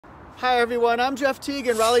Hi everyone, I'm Jeff Teague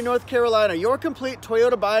in Raleigh, North Carolina, your complete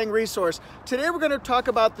Toyota buying resource. Today we're going to talk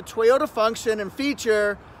about the Toyota function and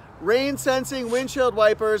feature, rain sensing windshield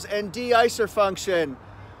wipers and De-Icer function.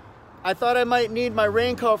 I thought I might need my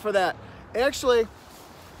raincoat for that. Actually,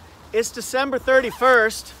 it's December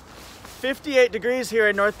 31st, 58 degrees here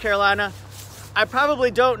in North Carolina. I probably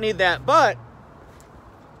don't need that, but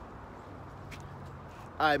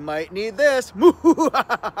I might need this.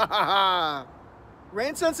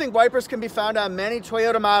 Rain sensing wipers can be found on many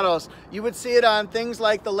Toyota models. You would see it on things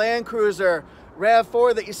like the Land Cruiser,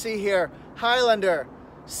 RAV4 that you see here, Highlander,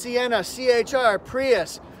 Sienna, CHR,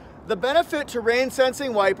 Prius. The benefit to rain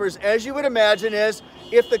sensing wipers, as you would imagine, is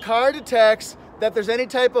if the car detects that there's any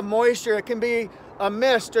type of moisture, it can be a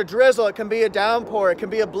mist, a drizzle, it can be a downpour, it can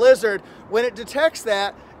be a blizzard. When it detects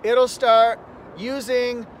that, it'll start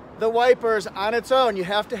using the wipers on its own. You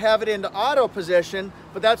have to have it into auto position,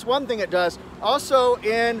 but that's one thing it does. Also,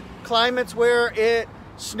 in climates where it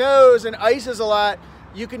snows and ices a lot,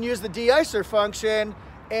 you can use the De-Icer function,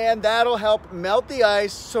 and that'll help melt the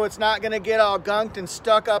ice so it's not going to get all gunked and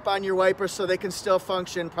stuck up on your wipers so they can still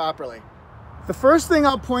function properly. The first thing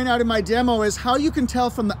I'll point out in my demo is how you can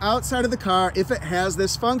tell from the outside of the car if it has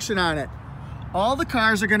this function on it. All the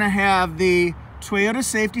cars are going to have the Toyota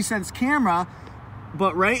Safety Sense camera,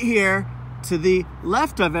 but right here to the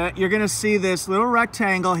left of it, you're going to see this little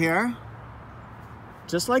rectangle here,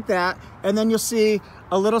 just like that, and then you'll see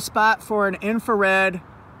a little spot for an infrared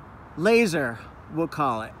laser, we'll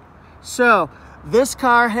call it. So this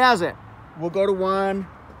car has it. We'll go to one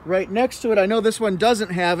right next to it. I know this one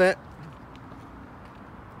doesn't have it.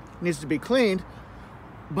 Needs to be cleaned,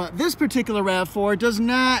 but this particular RAV4 does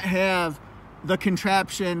not have the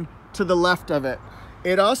contraption to the left of it.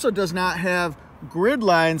 It also does not have grid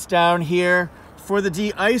lines down here for the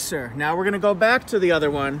De-Icer. Now we're going to go back to the other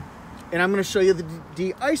one, and I'm going to show you the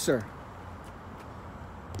De-Icer.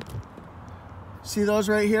 See those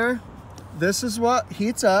right here? This is what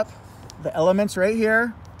heats up. The elements right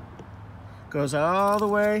here goes all the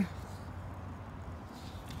way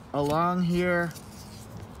along here,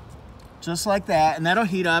 just like that, and that'll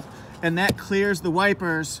heat up, and that clears the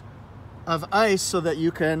wipers of ice so that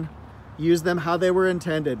you can use them how they were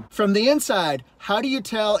intended. From the inside, how do you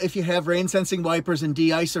tell if you have rain sensing wipers and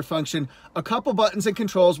De-Icer function? A couple buttons and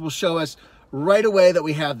controls will show us right away that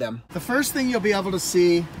we have them. The first thing you'll be able to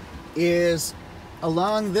see is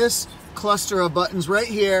along this cluster of buttons right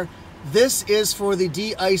here, this is for the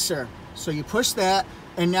De-Icer. So you push that,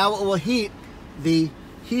 and now it will heat the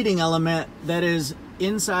heating element that is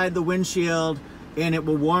inside the windshield, and it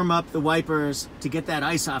will warm up the wipers to get that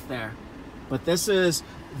ice off there. But this is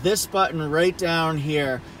this button right down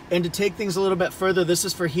here. And to take things a little bit further, this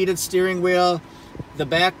is for heated steering wheel, the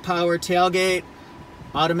back power tailgate,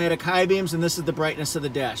 automatic high beams, and this is the brightness of the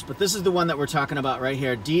dash. But this is the one that we're talking about right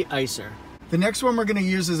here, De-Icer. The next one we're going to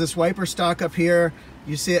use is this wiper stock up here.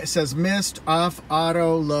 You see it says mist, off,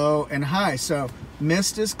 auto, low, and high. So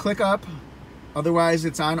mist is click up, otherwise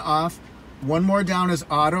it's on off. One more down is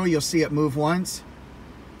auto, you'll see it move once.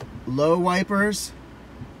 Low wipers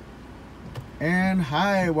and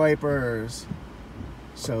high wipers.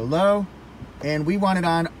 So low, and we want it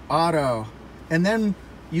on auto. And then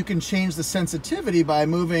you can change the sensitivity by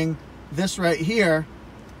moving this right here.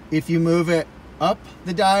 If you move it up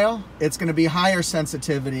the dial, it's going to be higher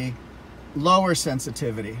sensitivity, lower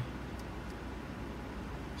sensitivity.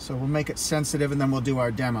 So we'll make it sensitive, and then we'll do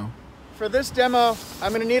our demo. For this demo,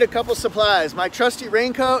 I'm going to need a couple supplies. My trusty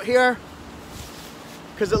raincoat here,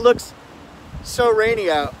 because it looks so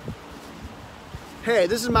rainy out. Hey,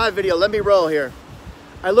 this is my video. Let me roll here.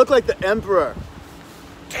 I look like the emperor.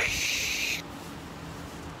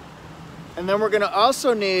 And then we're going to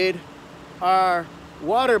also need our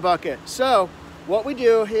water bucket. So what we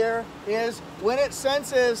do here is when it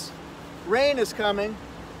senses rain is coming,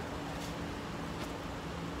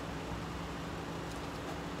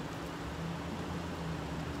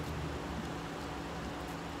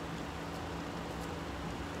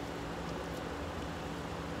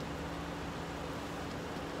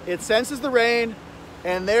 it senses the rain,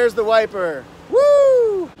 and there's the wiper.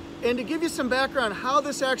 Woo! And to give you some background how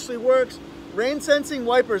this actually works, rain sensing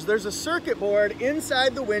wipers, there's a circuit board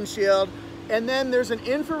inside the windshield, and then there's an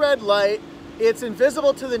infrared light. It's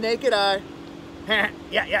invisible to the naked eye.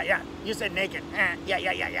 Yeah. You said naked.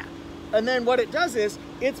 Yeah. And then what it does is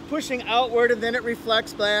it's pushing outward, and then it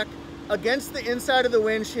reflects back against the inside of the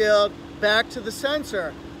windshield back to the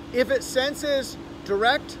sensor. If it senses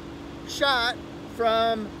direct shot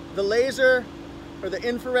from the laser or the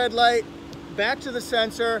infrared light back to the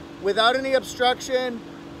sensor without any obstruction,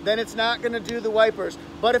 then it's not going to do the wipers.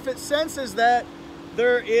 But if it senses that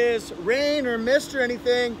there is rain or mist or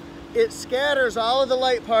anything, it scatters all of the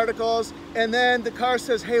light particles, and then the car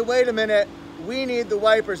says, hey, wait a minute, we need the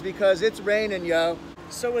wipers because it's raining, yo.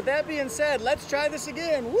 So with that being said, let's try this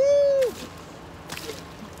again. Woo!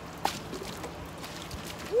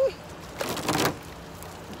 Woo!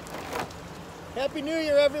 Happy New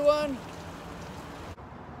Year, everyone.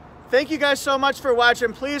 Thank you guys so much for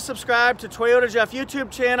watching. Please subscribe to Toyota Jeff YouTube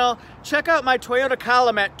channel. Check out my Toyota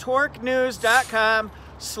column at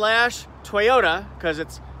torquenews.com/Toyota because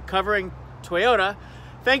it's covering Toyota.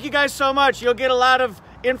 Thank you guys so much. You'll get a lot of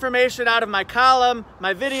information out of my column,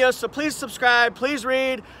 my videos, so please subscribe, please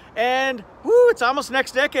read, and woo, it's almost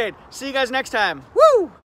next decade. See you guys next time. Woo!